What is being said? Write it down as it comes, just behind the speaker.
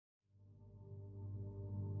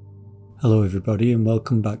Hello everybody and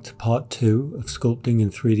welcome back to part 2 of sculpting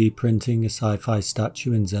and 3D printing a sci-fi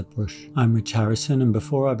statue in Zbrush. I'm Rich Harrison, and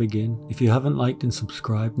before I begin, if you haven't liked and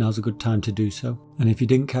subscribed, now's a good time to do so. And if you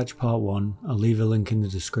didn't catch part 1, I'll leave a link in the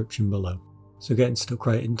description below. So getting stuck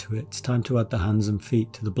right into it, it's time to add the hands and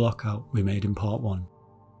feet to the blockout we made in part 1.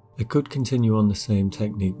 I could continue on the same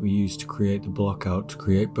technique we used to create the blockout to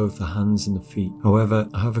create both the hands and the feet. However,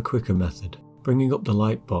 I have a quicker method. Bringing up the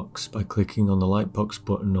lightbox by clicking on the lightbox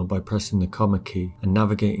button or by pressing the comma key and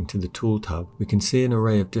navigating to the tool tab, we can see an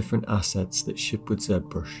array of different assets that ship with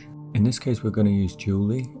Zbrush. In this case we're going to use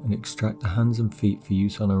Julie and extract the hands and feet for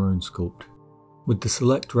use on our own sculpt. With the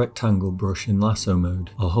select rectangle brush in lasso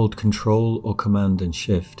mode, I'll hold Ctrl or Command and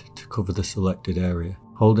Shift to cover the selected area.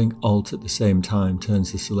 Holding Alt at the same time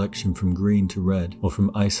turns the selection from green to red or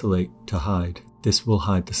from isolate to hide. This will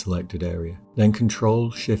hide the selected area. Then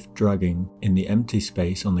Ctrl Shift dragging in the empty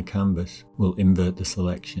space on the canvas will invert the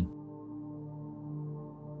selection.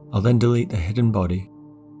 I'll then delete the hidden body,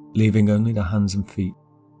 leaving only the hands and feet.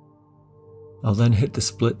 I'll then hit the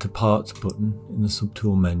Split to Parts button in the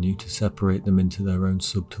Subtool menu to separate them into their own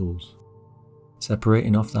subtools.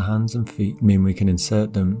 Separating off the hands and feet mean we can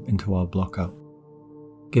insert them into our blockout.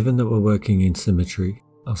 Given that we're working in symmetry,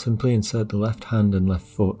 I'll simply insert the left hand and left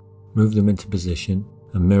foot, move them into position,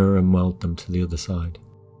 and mirror and weld them to the other side.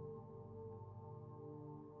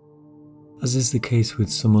 As is the case with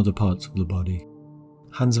some other parts of the body,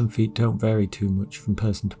 hands and feet don't vary too much from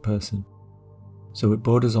person to person, so it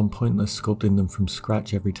borders on pointless sculpting them from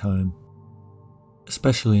scratch every time,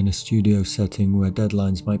 especially in a studio setting where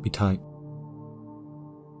deadlines might be tight.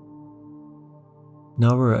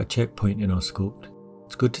 Now we're at a checkpoint in our sculpt.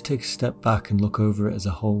 It's good to take a step back and look over it as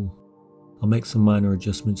a whole. I'll make some minor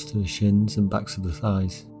adjustments to the shins and backs of the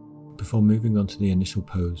thighs before moving on to the initial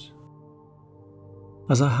pose.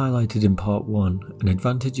 As I highlighted in part 1, an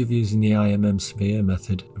advantage of using the IMM sphere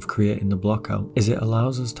method of creating the blockout is it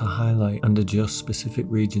allows us to highlight and adjust specific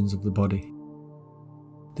regions of the body.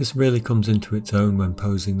 This really comes into its own when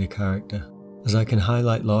posing the character, as I can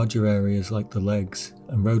highlight larger areas like the legs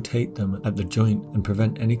and rotate them at the joint and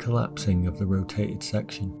prevent any collapsing of the rotated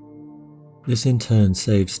section. This in turn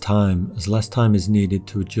saves time, as less time is needed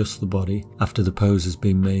to adjust the body after the pose has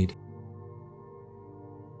been made.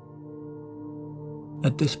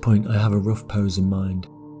 At this point I have a rough pose in mind.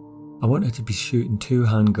 I wanted to be shooting 2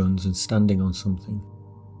 handguns and standing on something,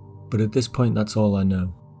 but at this point that's all I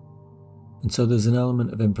know. And so there's an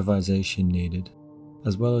element of improvisation needed,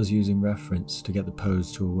 as well as using reference to get the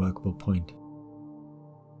pose to a workable point.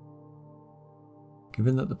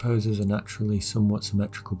 Given that the pose is a naturally somewhat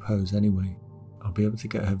symmetrical pose anyway, I'll be able to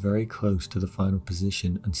get her very close to the final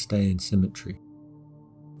position and stay in symmetry.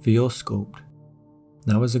 For your sculpt,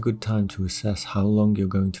 now is a good time to assess how long you're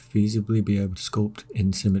going to feasibly be able to sculpt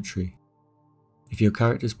in symmetry. If your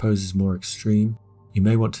character's pose is more extreme, you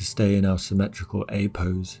may want to stay in our symmetrical A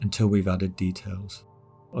pose until we've added details.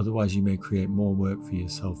 Otherwise you may create more work for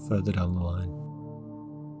yourself further down the line.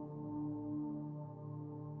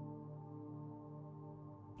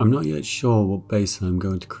 I'm not yet sure what base I'm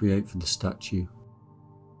going to create for the statue.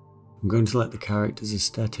 I'm going to let the character's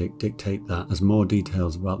aesthetic dictate that as more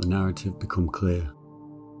details about the narrative become clear.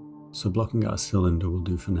 So blocking out a cylinder will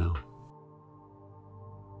do for now.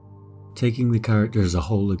 Taking the character as a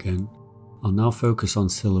whole again, I'll now focus on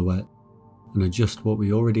silhouette and adjust what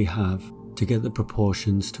we already have to get the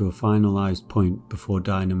proportions to a finalized point before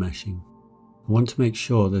dynameshing. I want to make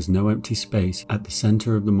sure there's no empty space at the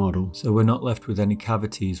center of the model so we're not left with any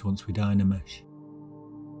cavities once we dynamesh.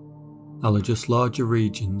 I'll adjust larger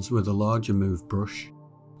regions with a larger move brush,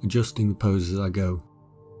 adjusting the pose as I go.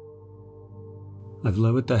 I've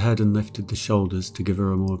lowered the head and lifted the shoulders to give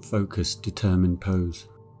her a more focused, determined pose.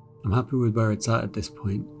 I'm happy with where it's at this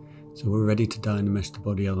point, so we're ready to dynamesh the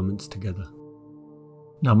body elements together.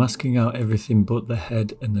 Now masking out everything but the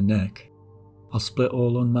head and the neck, I'll split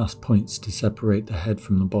all unmasked points to separate the head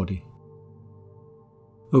from the body.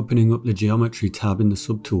 Opening up the Geometry tab in the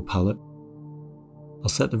Subtool palette, I'll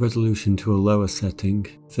set the resolution to a lower setting,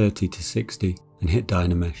 30 to 60, and hit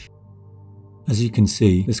Dynamesh. As you can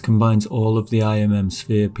see, this combines all of the IMM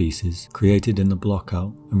sphere pieces created in the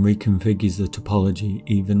blockout and reconfigures the topology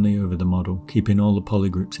evenly over the model, keeping all the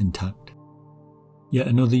polygroups intact. Yet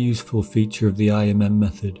another useful feature of the IMM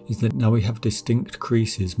method is that now we have distinct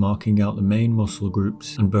creases marking out the main muscle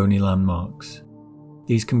groups and bony landmarks.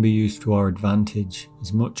 These can be used to our advantage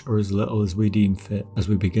as much or as little as we deem fit as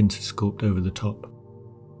we begin to sculpt over the top.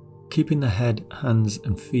 Keeping the head, hands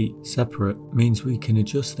and feet separate means we can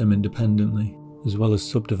adjust them independently, as well as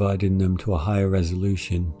subdividing them to a higher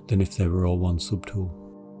resolution than if they were all one subtool.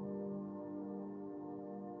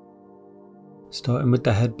 Starting with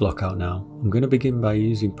the head blockout now, I'm going to begin by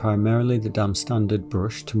using primarily the damn standard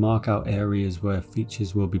brush to mark out areas where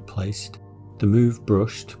features will be placed, the move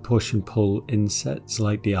brush to push and pull insets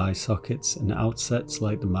like the eye sockets and outsets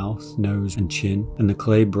like the mouth, nose and chin, and the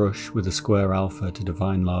clay brush with a square alpha to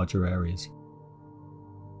define larger areas.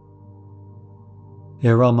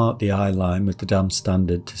 Here I'll mark the eye line with the damn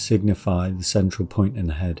standard to signify the central point in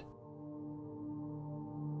the head.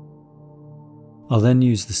 I'll then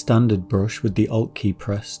use the standard brush with the Alt key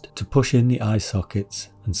pressed to push in the eye sockets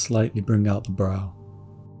and slightly bring out the brow.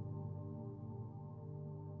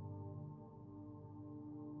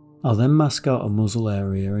 I'll then mask out a muzzle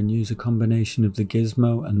area and use a combination of the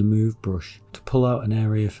gizmo and the move brush to pull out an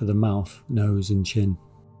area for the mouth, nose and chin.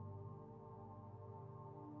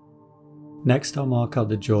 Next I'll mark out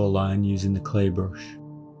the jawline using the clay brush.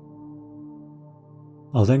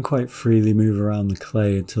 I'll then quite freely move around the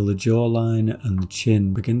clay until the jawline and the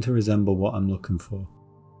chin begin to resemble what I'm looking for.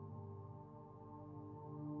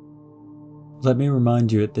 Let me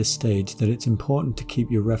remind you at this stage that it's important to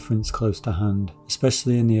keep your reference close to hand,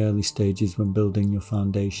 especially in the early stages when building your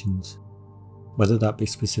foundations, whether that be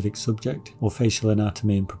specific subject or facial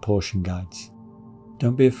anatomy and proportion guides.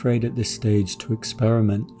 Don't be afraid at this stage to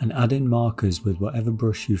experiment and add in markers with whatever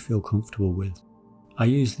brush you feel comfortable with. I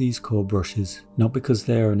use these core brushes, not because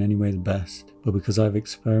they are in any way the best, but because I've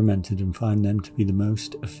experimented and find them to be the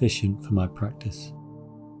most efficient for my practice.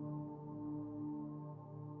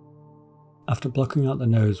 After blocking out the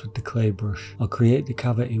nose with the clay brush, I'll create the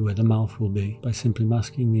cavity where the mouth will be by simply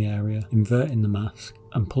masking the area, inverting the mask,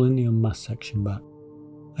 and pulling the unmasked section back.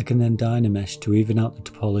 I can then dynamesh to even out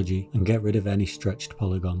the topology and get rid of any stretched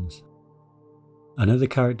polygons. I know the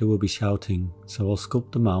character will be shouting, so I'll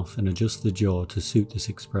sculpt the mouth and adjust the jaw to suit this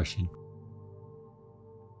expression.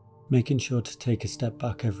 Making sure to take a step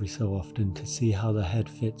back every so often to see how the head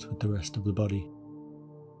fits with the rest of the body.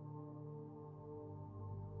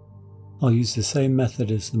 I'll use the same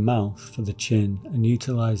method as the mouth for the chin and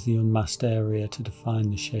utilise the unmasked area to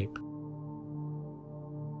define the shape.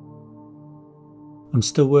 I'm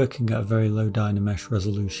still working at a very low dynamesh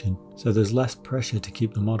resolution, so there's less pressure to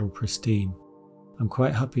keep the model pristine. I'm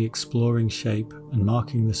quite happy exploring shape and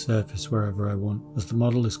marking the surface wherever I want, as the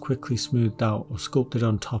model is quickly smoothed out or sculpted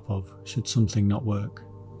on top of should something not work.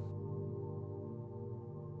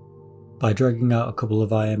 By dragging out a couple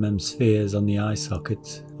of IMM spheres on the eye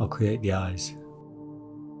sockets, I'll create the eyes.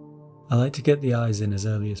 I like to get the eyes in as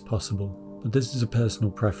early as possible, but this is a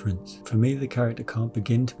personal preference. For me, the character can't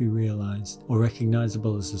begin to be realised or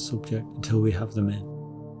recognisable as a subject until we have them in.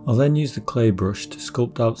 I'll then use the clay brush to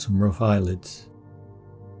sculpt out some rough eyelids.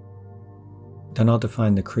 Then I'll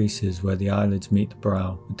define the creases where the eyelids meet the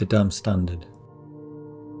brow with the damn standard.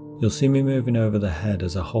 You'll see me moving over the head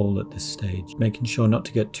as a whole at this stage, making sure not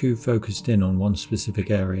to get too focused in on one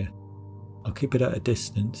specific area. I'll keep it at a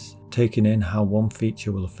distance, taking in how one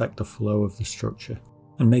feature will affect the flow of the structure,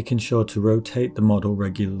 and making sure to rotate the model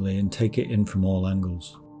regularly and take it in from all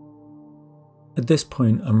angles. At this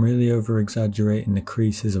point, I'm really over-exaggerating the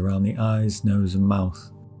creases around the eyes, nose and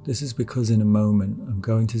mouth. This is because in a moment I'm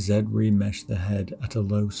going to Z remesh the head at a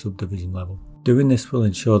low subdivision level. Doing this will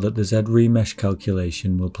ensure that the Z remesh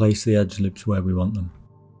calculation will place the edge lips where we want them.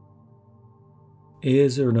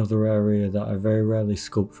 Ears are another area that I very rarely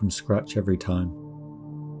sculpt from scratch every time.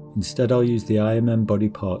 Instead I'll use the IMM body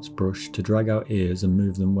parts brush to drag out ears and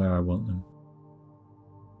move them where I want them.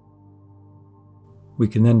 We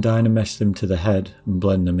can then dynamesh them to the head and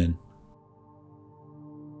blend them in.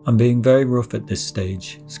 I'm being very rough at this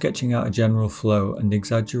stage, sketching out a general flow and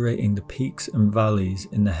exaggerating the peaks and valleys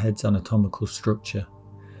in the head's anatomical structure.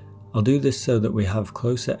 I'll do this so that we have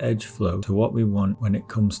closer edge flow to what we want when it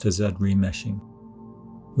comes to Z remeshing.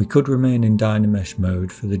 We could remain in dynamesh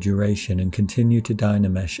mode for the duration and continue to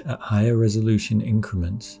dynamesh at higher resolution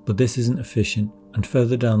increments, but this isn't efficient, and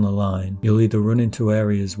further down the line, you'll either run into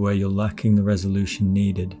areas where you're lacking the resolution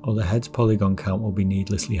needed, or the head's polygon count will be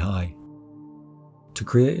needlessly high. To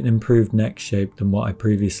create an improved neck shape than what I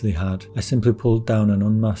previously had, I simply pulled down an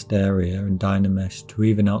unmasked area and dynameshed to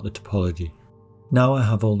even out the topology. Now I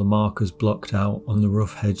have all the markers blocked out on the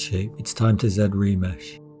rough head shape, it's time to Z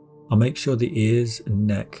remesh. I'll make sure the ears and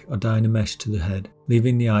neck are dynameshed to the head,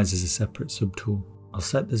 leaving the eyes as a separate subtool. I'll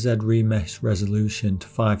set the Z remesh resolution to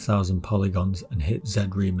 5000 polygons and hit Z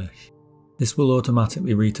remesh. This will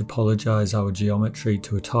automatically retopologize our geometry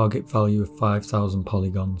to a target value of 5000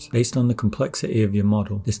 polygons. Based on the complexity of your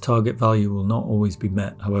model, this target value will not always be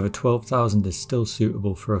met, however 12,000 is still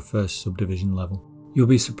suitable for a first subdivision level. You'll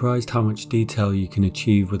be surprised how much detail you can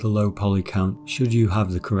achieve with a low poly count should you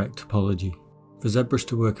have the correct topology. For Zbrush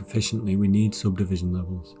to work efficiently, we need subdivision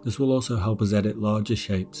levels. This will also help us edit larger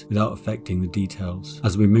shapes without affecting the details,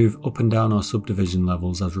 as we move up and down our subdivision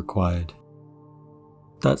levels as required.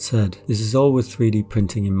 That said, this is all with 3D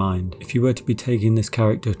printing in mind. If you were to be taking this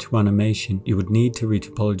character to animation, you would need to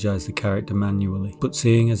retopologize the character manually, but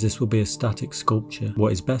seeing as this will be a static sculpture,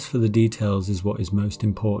 what is best for the details is what is most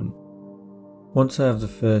important. Once I have the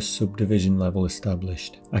first subdivision level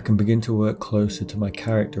established, I can begin to work closer to my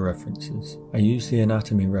character references. I use the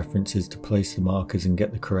anatomy references to place the markers and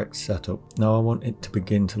get the correct setup. Now I want it to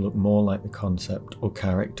begin to look more like the concept or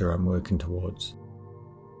character I'm working towards.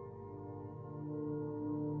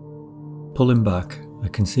 Pulling back, I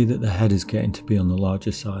can see that the head is getting to be on the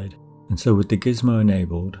larger side, and so with the gizmo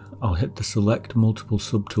enabled, I'll hit the select multiple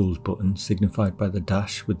subtools button signified by the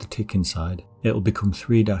dash with the tick inside. It'll become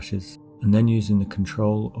 3 dashes. And then using the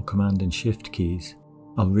Control or Command and Shift keys,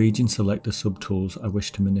 I'll region select the subtools I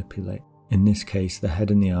wish to manipulate, in this case the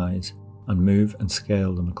head and the eyes, and move and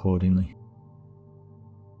scale them accordingly.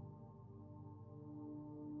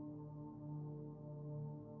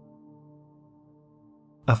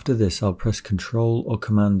 After this, I'll press Control or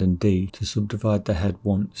Command and D to subdivide the head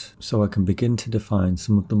once, so I can begin to define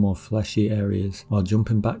some of the more fleshy areas while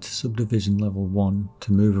jumping back to Subdivision Level 1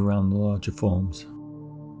 to move around the larger forms.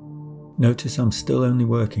 Notice I'm still only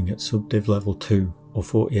working at Subdiv level 2 or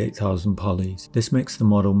 48,000 polys. This makes the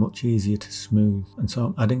model much easier to smooth, and so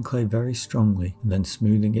I'm adding clay very strongly and then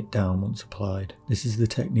smoothing it down once applied. This is the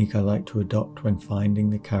technique I like to adopt when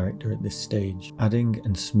finding the character at this stage, adding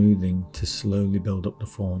and smoothing to slowly build up the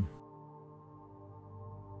form.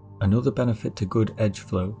 Another benefit to good edge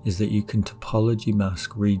flow is that you can topology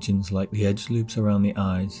mask regions like the edge loops around the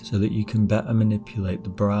eyes so that you can better manipulate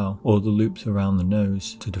the brow or the loops around the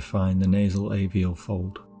nose to define the nasal alveolar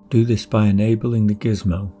fold. Do this by enabling the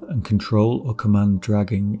gizmo and Control or Command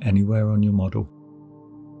dragging anywhere on your model.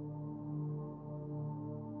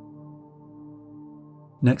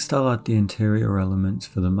 Next I'll add the interior elements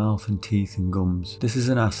for the mouth and teeth and gums. This is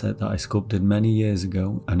an asset that I sculpted many years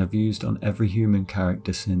ago and have used on every human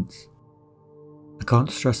character since. I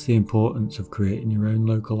can't stress the importance of creating your own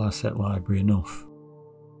local asset library enough.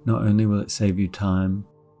 Not only will it save you time,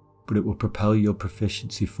 but it will propel your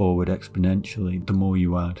proficiency forward exponentially the more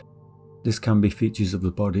you add. This can be features of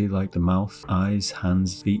the body like the mouth, eyes,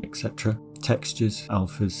 hands, feet, etc. Textures,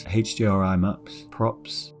 alphas, HDRI maps,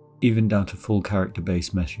 props, even down to full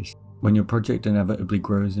character-based meshes. When your project inevitably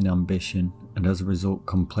grows in ambition and as a result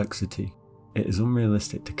complexity, it is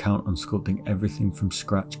unrealistic to count on sculpting everything from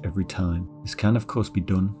scratch every time. This can of course be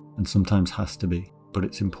done, and sometimes has to be, but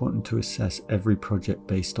it's important to assess every project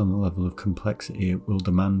based on the level of complexity it will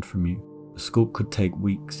demand from you. A sculpt could take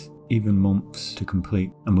weeks, even months to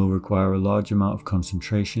complete, and will require a large amount of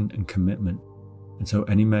concentration and commitment, and so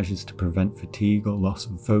any measures to prevent fatigue or loss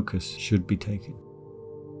of focus should be taken.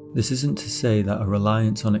 This isn't to say that a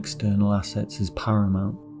reliance on external assets is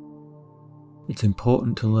paramount. It's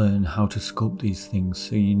important to learn how to sculpt these things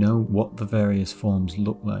so you know what the various forms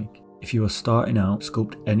look like. If you are starting out,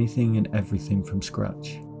 sculpt anything and everything from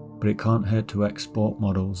scratch, but it can't hurt to export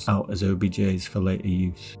models out as OBJs for later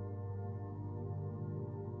use.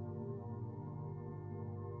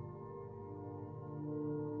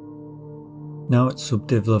 Now at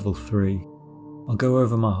Subdiv level 3, I'll go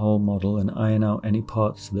over my whole model and iron out any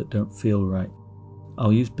parts that don't feel right.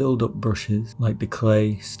 I'll use build-up brushes like the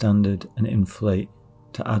clay, standard and inflate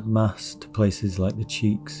to add mass to places like the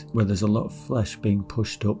cheeks where there's a lot of flesh being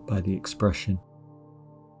pushed up by the expression.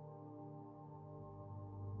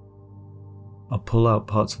 I'll pull out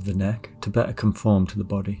parts of the neck to better conform to the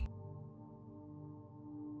body.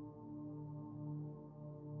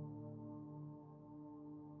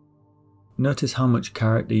 Notice how much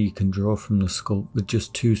character you can draw from the sculpt with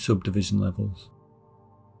just 2 subdivision levels.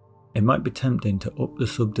 It might be tempting to up the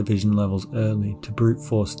subdivision levels early to brute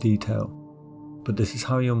force detail, but this is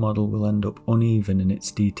how your model will end up uneven in its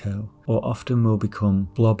detail, or often will become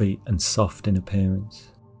blobby and soft in appearance.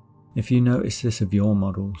 If you notice this of your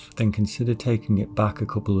models, then consider taking it back a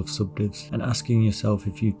couple of subdivs and asking yourself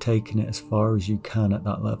if you've taken it as far as you can at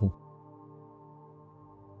that level.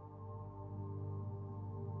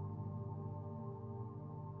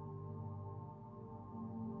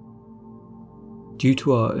 Due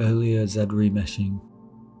to our earlier Z remeshing,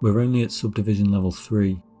 we're only at subdivision level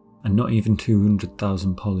 3 and not even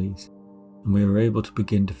 200,000 polys, and we are able to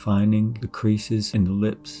begin defining the creases in the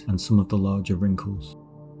lips and some of the larger wrinkles.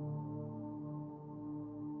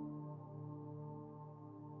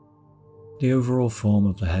 The overall form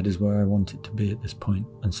of the head is where I want it to be at this point,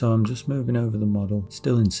 and so I'm just moving over the model,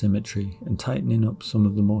 still in symmetry, and tightening up some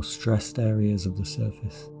of the more stressed areas of the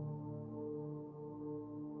surface.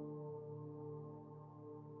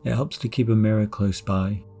 It helps to keep a mirror close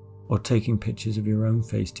by, or taking pictures of your own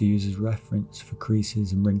face to use as reference for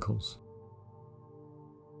creases and wrinkles.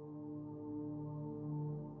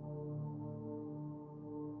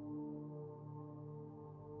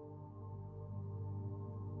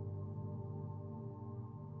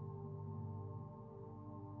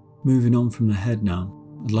 Moving on from the head now,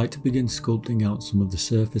 I'd like to begin sculpting out some of the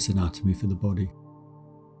surface anatomy for the body.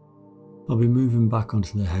 I'll be moving back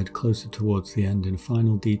onto the head closer towards the end in a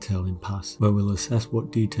final detailing pass where we'll assess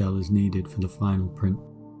what detail is needed for the final print.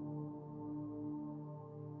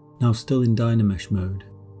 Now still in Dynamesh mode,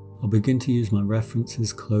 I'll begin to use my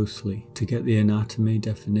references closely to get the anatomy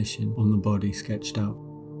definition on the body sketched out.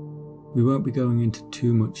 We won't be going into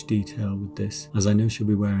too much detail with this as I know she'll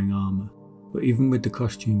be wearing armour. But even with the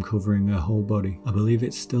costume covering her whole body, I believe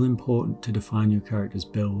it's still important to define your character's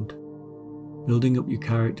build. Building up your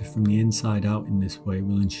character from the inside out in this way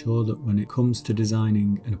will ensure that when it comes to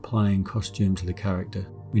designing and applying costume to the character,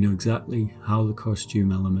 we know exactly how the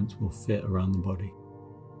costume elements will fit around the body.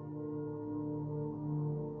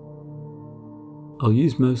 I'll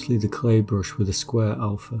use mostly the clay brush with a square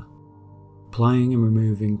alpha, applying and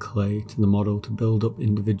removing clay to the model to build up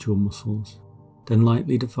individual muscles, then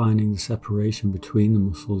lightly defining the separation between the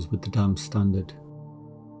muscles with the dam standard.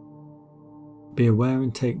 Be aware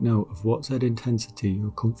and take note of what Z intensity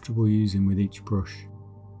you're comfortable using with each brush.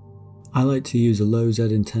 I like to use a low Z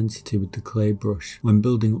intensity with the clay brush when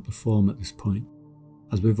building up the form at this point,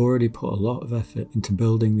 as we've already put a lot of effort into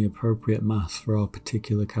building the appropriate mass for our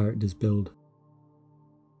particular character's build.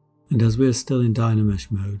 And as we are still in Dynamesh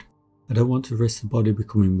mode, I don't want to risk the body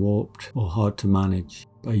becoming warped or hard to manage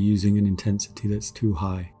by using an intensity that's too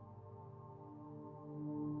high.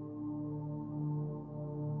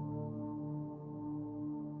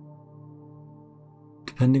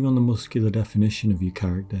 Depending on the muscular definition of your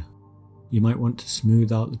character, you might want to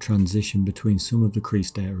smooth out the transition between some of the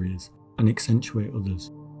creased areas and accentuate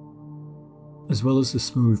others. As well as the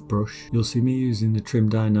smooth brush, you'll see me using the trim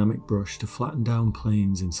dynamic brush to flatten down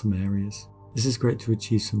planes in some areas. This is great to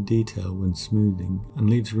achieve some detail when smoothing and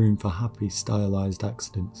leaves room for happy stylized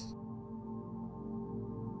accidents.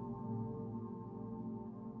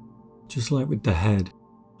 Just like with the head,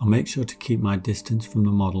 I'll make sure to keep my distance from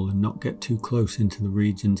the model and not get too close into the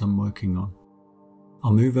regions I'm working on.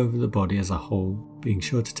 I'll move over the body as a whole, being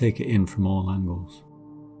sure to take it in from all angles.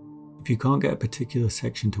 If you can't get a particular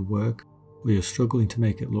section to work, or you're struggling to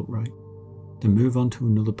make it look right, then move on to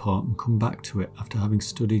another part and come back to it after having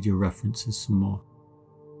studied your references some more.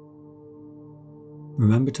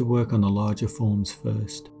 Remember to work on the larger forms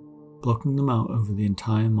first, blocking them out over the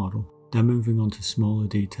entire model, then moving on to smaller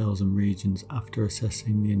details and regions after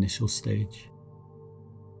assessing the initial stage.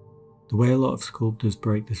 The way a lot of sculptors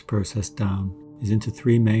break this process down is into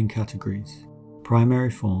three main categories.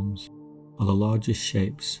 Primary forms are the largest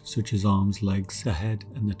shapes such as arms, legs, the head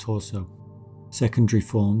and the torso. Secondary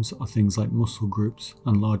forms are things like muscle groups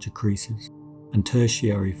and larger creases, and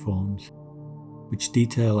tertiary forms, which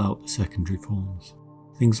detail out the secondary forms,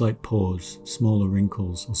 things like pores, smaller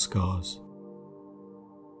wrinkles or scars.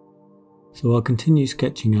 So I'll continue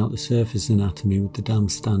sketching out the surface anatomy with the dam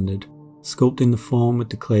standard, sculpting the form with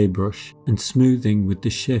the clay brush, and smoothing with the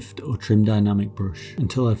shift or trim dynamic brush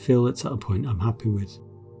until I feel it's at a point I'm happy with,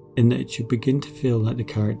 in that it should begin to feel like the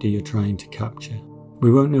character you're trying to capture.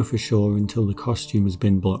 We won't know for sure until the costume has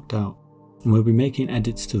been blocked out, and we'll be making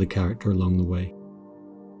edits to the character along the way.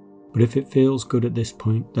 But if it feels good at this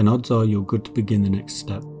point, then odds are you're good to begin the next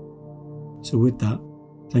step. So with that,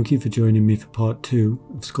 thank you for joining me for part 2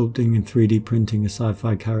 of sculpting and 3D printing a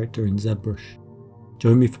sci-fi character in Zbrush.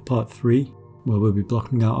 Join me for part 3, where we'll be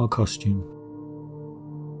blocking out our costume.